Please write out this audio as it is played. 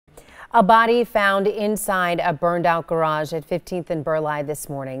A body found inside a burned out garage at 15th and Burleigh this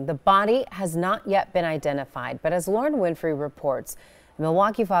morning. The body has not yet been identified, but as Lauren Winfrey reports, the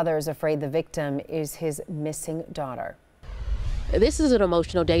Milwaukee father is afraid the victim is his missing daughter. This is an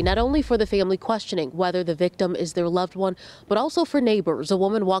emotional day, not only for the family questioning whether the victim is their loved one, but also for neighbors. A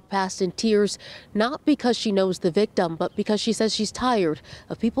woman walked past in tears, not because she knows the victim, but because she says she's tired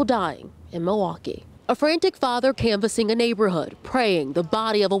of people dying in Milwaukee. A frantic father canvassing a neighborhood, praying the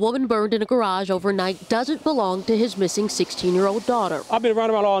body of a woman burned in a garage overnight doesn't belong to his missing 16-year-old daughter. I've been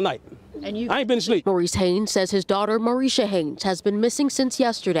running around all night. I ain't been asleep. Maurice Haynes says his daughter, Marisha Haynes, has been missing since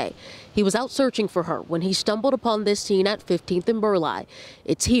yesterday. He was out searching for her when he stumbled upon this scene at 15th and Burleigh.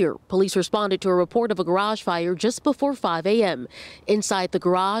 It's here. Police responded to a report of a garage fire just before 5 a.m. Inside the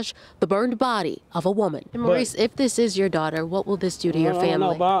garage, the burned body of a woman. And Maurice, if this is your daughter, what will this do to your family?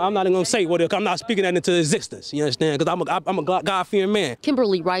 No, but I'm not even going to say what. I'm not speaking that into existence. You understand? Because I'm a God-fearing man.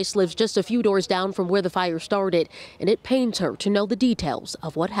 Kimberly Rice lives just a few doors down from where the fire started, and it pains her to know the details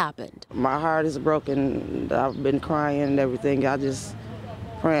of what happened. My heart is broken. I've been crying and everything. I just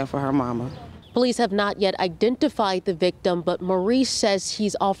praying for her mama. Police have not yet identified the victim, but Maurice says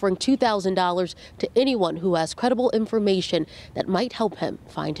he's offering $2,000 to anyone who has credible information that might help him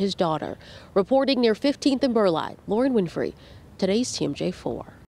find his daughter. Reporting near 15th and Burleigh, Lauren Winfrey, today's TMJ4.